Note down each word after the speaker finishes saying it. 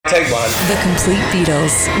Take one. The Complete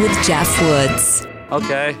Beatles with Jeff Woods.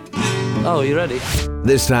 Okay. Oh, you ready?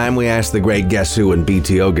 This time we asked the great Guess Who and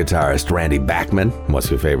BTO guitarist Randy Bachman, what's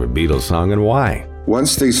your favorite Beatles song and why?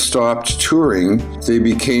 Once they stopped touring, they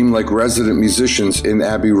became like resident musicians in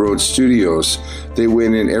Abbey Road studios. They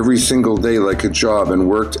went in every single day like a job and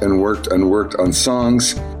worked on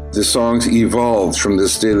songs. The songs evolved from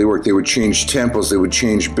this daily work. They would change tempos, they would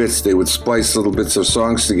change bits, they would splice little bits of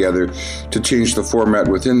songs together to change the format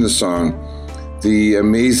within the song. The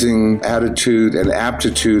amazing attitude and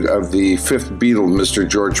aptitude of the fifth Beatle, Mr.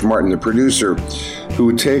 George Martin, the producer, who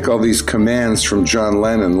would take all these commands from John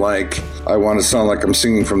Lennon, like, I want to sound like I'm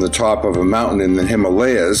singing from the top of a mountain in the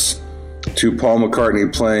Himalayas, to Paul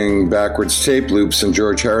McCartney playing backwards tape loops and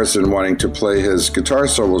George Harrison wanting to play his guitar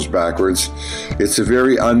solos backwards. It's a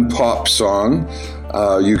very unpop song.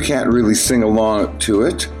 You can't really sing along to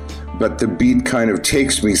it, but the beat kind of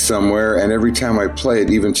takes me somewhere, and every time I play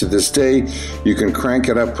it, even to this day, you can crank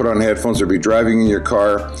it up, put on headphones, or be driving in your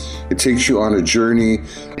car. It takes you on a journey.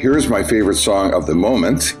 Here's my favorite song of the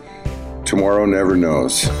moment, Tomorrow Never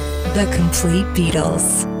Knows. The Complete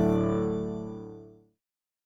Beatles.